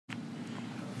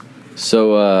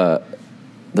So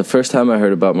the first time I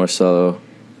heard about Marcelo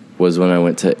was when I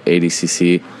went to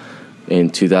ADCC in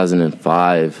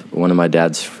 2005. One of my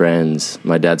dad's friends,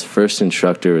 my dad's first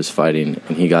instructor, was fighting,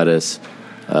 and he got us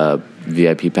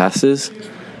VIP passes,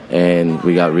 and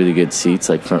we got really good seats,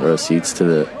 like front row seats to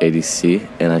the ADCC,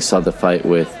 and I saw the fight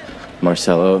with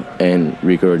Marcelo and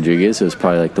Rico Rodriguez. It was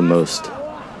probably like the most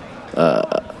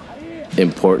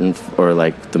important, or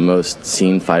like the most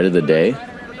seen fight of the day,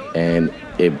 and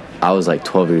I was like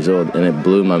 12 years old, and it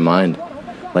blew my mind,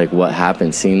 like what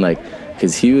happened, seeing like,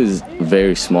 because he was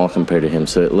very small compared to him,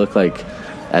 so it looked like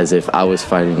as if I was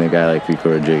fighting a guy like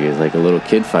Rico Rodriguez, like a little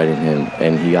kid fighting him,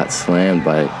 and he got slammed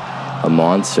by a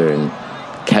monster and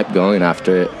kept going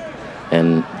after it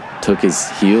and took his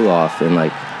heel off in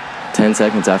like 10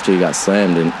 seconds after he got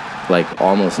slammed and like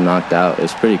almost knocked out. It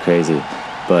was pretty crazy,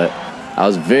 but I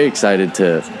was very excited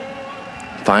to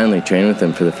finally train with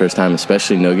him for the first time,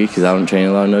 especially Nogi, because I don't train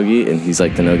a lot of Nogi, and he's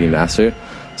like the Nogi master.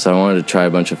 So I wanted to try a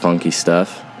bunch of funky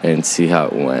stuff and see how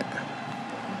it went.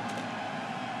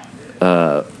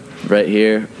 Right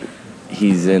here,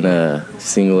 he's in a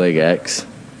single leg X,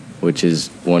 which is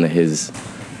one of his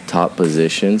top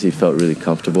positions. He felt really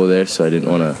comfortable there, so I didn't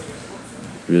want to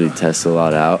really test a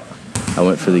lot out. I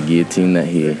went for the guillotine that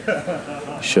he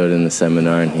showed in the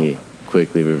seminar, and he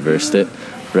quickly reversed it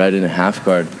right in a half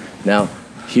guard. Now,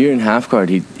 here in half guard,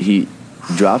 he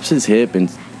drops his hip and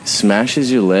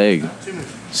smashes your leg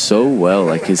so well.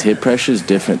 Like, his hip pressure is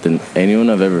different than anyone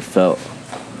I've ever felt.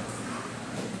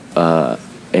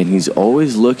 And he's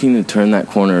always looking to turn that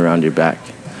corner around your back.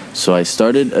 So I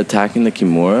started attacking the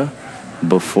Kimura.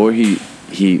 Before he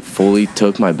fully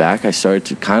took my back, I started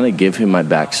to kind of give him my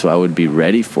back so I would be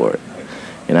ready for it.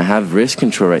 And I have wrist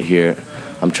control right here.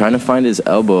 I'm trying to find his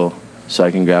elbow so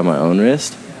I can grab my own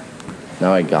wrist.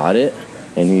 Now I got it,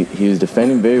 and he was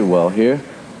defending very well here,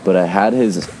 but I had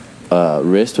his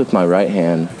wrist with my right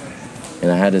hand,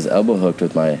 and I had his elbow hooked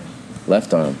with my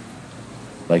left arm,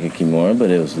 like a Kimura,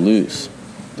 but it was loose.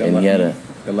 And he had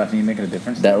the left knee making a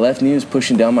difference? That left knee was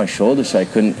pushing down my shoulder, so I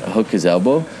couldn't hook his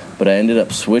elbow, but I ended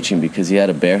up switching because he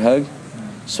had a bear hug,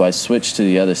 so I switched to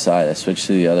the other side. I switched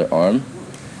to the other arm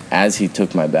as he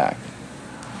took my back.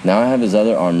 Now I have his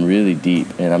other arm really deep,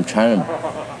 and I'm trying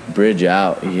to bridge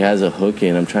out. He has a hook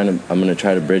in. I'm gonna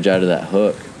try to bridge out of that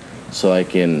hook so I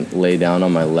can lay down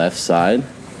on my left side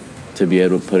to be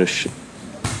able to put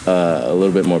a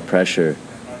little bit more pressure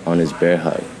on his bear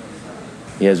hug.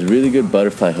 He has really good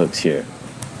butterfly hooks here.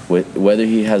 Whether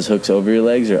he has hooks over your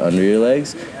legs or under your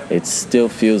legs, it still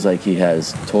feels like he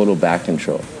has total back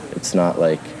control. It's not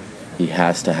like he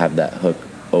has to have that hook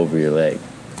over your leg.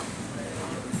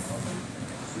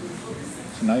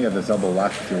 So now you have this elbow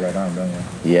locked with your right arm, don't you?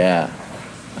 Yeah.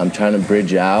 I'm trying to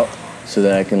bridge out so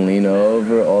that I can lean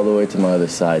over all the way to my other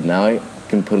side. Now I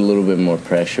can put a little bit more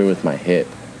pressure with my hip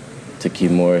to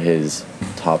keep more of his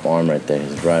top arm right there,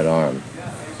 his right arm.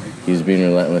 He was being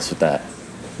relentless with that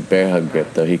bear hug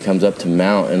grip, though. He comes up to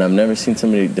mount, and I've never seen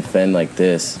somebody defend like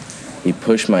this. He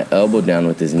pushed my elbow down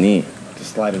with his knee. To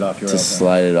slide it off your elbow. To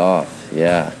slide it off,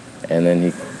 yeah. And then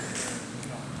he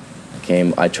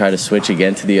came. I tried to switch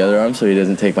again to the other arm so he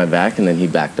doesn't take my back, and then he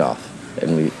backed off,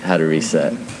 and we had a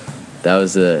reset. That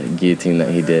was the guillotine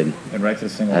that he did. And right to the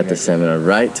single leg at the seminar.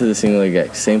 Right to the single leg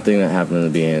X. Same thing that happened in the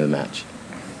beginning of the match.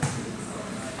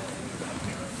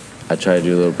 I tried to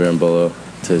do a little berimbolo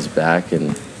to his back,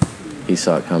 and he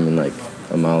saw it coming like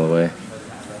a mile away.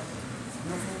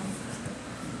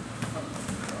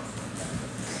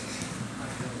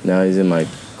 Now he's in my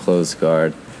closed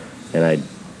guard, and I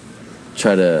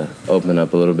try to open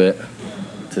up a little bit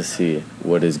to see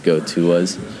what his go-to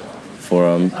was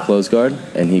for closed guard,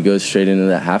 and he goes straight into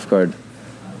that half guard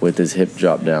with his hip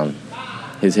drop down.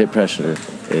 His hip pressure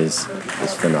is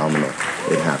phenomenal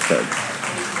in half guard.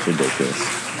 It's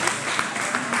ridiculous.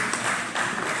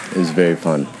 It was very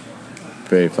fun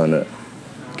to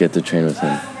get to train with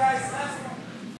him.